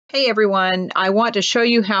Hey everyone, I want to show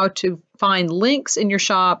you how to find links in your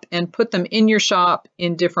shop and put them in your shop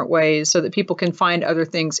in different ways so that people can find other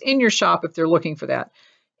things in your shop if they're looking for that.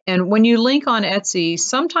 And when you link on Etsy,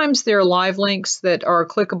 sometimes there are live links that are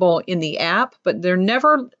clickable in the app, but they're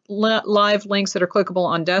never live links that are clickable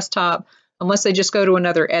on desktop unless they just go to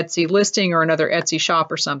another Etsy listing or another Etsy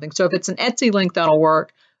shop or something. So if it's an Etsy link, that'll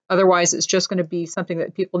work. Otherwise, it's just going to be something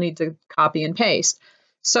that people need to copy and paste.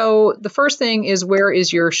 So the first thing is, where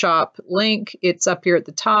is your shop link? It's up here at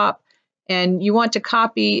the top, and you want to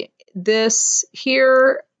copy this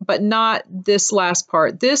here, but not this last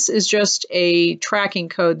part. This is just a tracking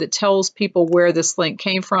code that tells people where this link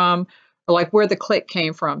came from, or like where the click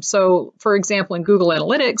came from. So for example, in Google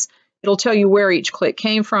Analytics, it'll tell you where each click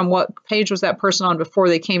came from, what page was that person on before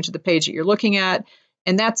they came to the page that you're looking at.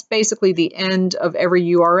 And that's basically the end of every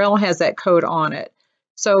URL has that code on it.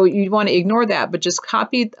 So you want to ignore that, but just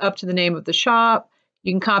copy up to the name of the shop.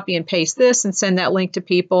 You can copy and paste this and send that link to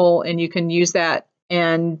people, and you can use that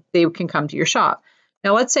and they can come to your shop.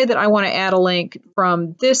 Now let's say that I want to add a link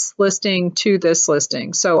from this listing to this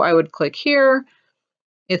listing. So I would click here.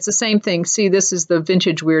 It's the same thing. See, this is the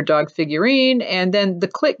vintage weird dog figurine, and then the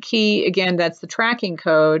click key, again, that's the tracking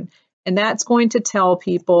code. And that's going to tell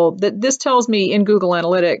people that this tells me in Google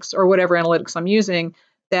Analytics or whatever analytics I'm using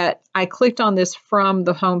that I clicked on this from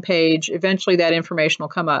the home page. Eventually that information will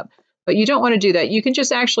come up. But you don't want to do that. You can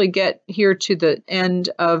just actually get here to the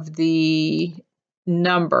end of the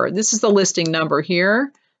number. This is the listing number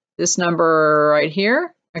here, this number right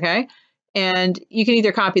here, okay? And you can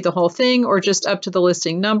either copy the whole thing or just up to the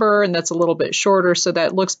listing number, and that's a little bit shorter, so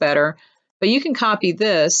that looks better. But you can copy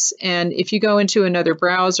this, and if you go into another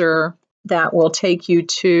browser, that will take you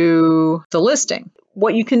to the listing.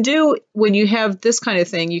 What you can do when you have this kind of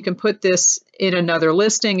thing, you can put this in another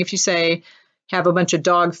listing. If you say, have a bunch of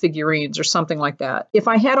dog figurines or something like that. If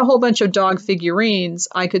I had a whole bunch of dog figurines,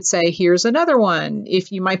 I could say, here's another one,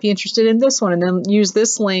 if you might be interested in this one, and then use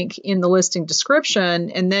this link in the listing description,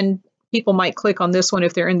 and then people might click on this one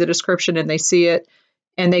if they're in the description and they see it,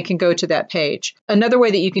 and they can go to that page. Another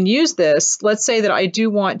way that you can use this, let's say that I do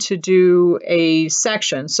want to do a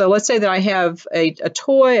section. So let's say that I have a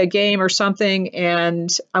toy, a game or something, and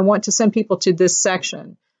I want to send people to this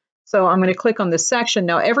section. So I'm going to click on this section.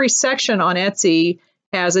 Now every section on Etsy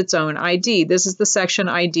has its own ID. This is the section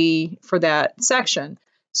ID for that section.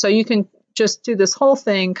 So you can just do this whole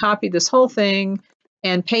thing, copy this whole thing,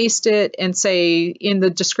 and paste it and say in the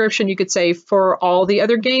description, you could say, for all the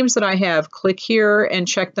other games that I have, click here and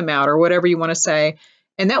check them out, or whatever you want to say.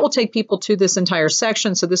 And that will take people to this entire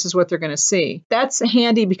section. So this is what they're going to see. That's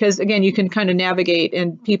handy because, again, you can kind of navigate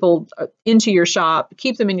and people into your shop,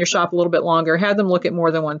 keep them in your shop a little bit longer, have them look at more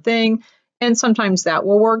than one thing. And sometimes that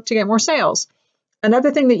will work to get more sales.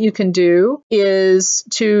 Another thing that you can do is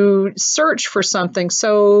to search for something.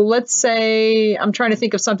 So let's say I'm trying to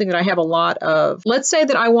think of something that I have a lot of. Let's say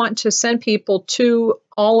that I want to send people to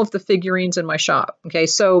all of the figurines in my shop. Okay,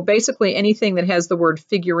 so basically anything that has the word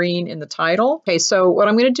figurine in the title. Okay, so what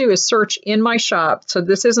I'm going to do is search in my shop. So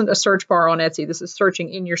this isn't a search bar on Etsy. This is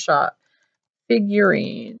searching in your shop.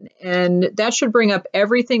 Figurine. And that should bring up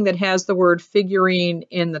everything that has the word figurine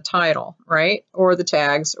in the title, right? Or the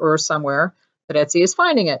tags or somewhere that Etsy is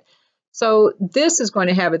finding it. So this is going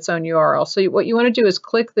to have its own URL. So what you want to do is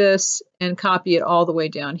click this and copy it all the way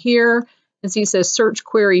down here. And see, it says search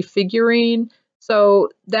query figurine. So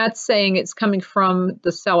that's saying it's coming from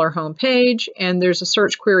the seller homepage, and there's a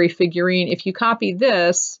search query figurine. If you copy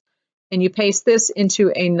this and you paste this into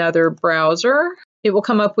another browser, it will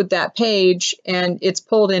come up with that page, and it's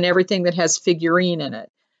pulled in everything that has figurine in it.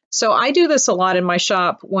 So I do this a lot in my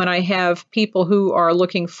shop when I have people who are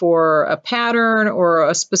looking for a pattern or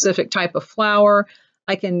a specific type of flower.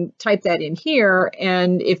 I can type that in here,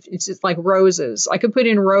 and if it's just like roses, I could put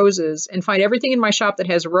in roses and find everything in my shop that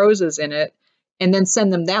has roses in it, and then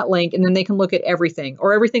send them that link, and then they can look at everything,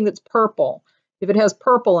 or everything that's purple. If it has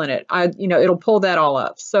purple in it, it'll pull that all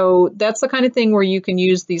up. So that's the kind of thing where you can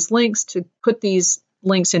use these links to put these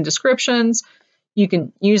links in descriptions. You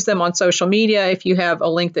can use them on social media if you have a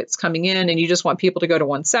link that's coming in and you just want people to go to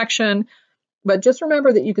one section. But just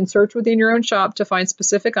remember that you can search within your own shop to find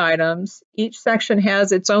specific items. Each section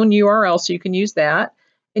has its own URL, so you can use that.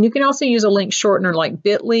 And you can also use a link shortener like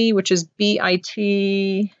bit.ly, which is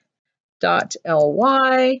bit.ly.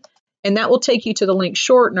 And that will take you to the link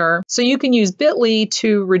shortener. So you can use bit.ly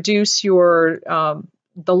to reduce your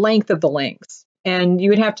the length of the links. And you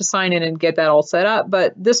would have to sign in and get that all set up.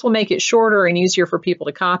 But this will make it shorter and easier for people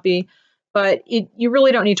to copy. But you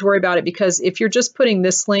really don't need to worry about it, because if you're just putting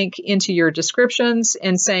this link into your descriptions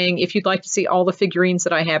and saying, if you'd like to see all the figurines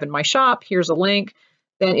that I have in my shop, here's a link,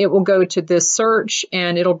 then it will go to this search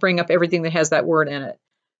and it'll bring up everything that has that word in it.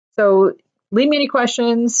 So leave me any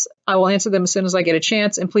questions. I will answer them as soon as I get a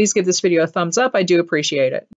chance. And please give this video a thumbs up. I do appreciate it.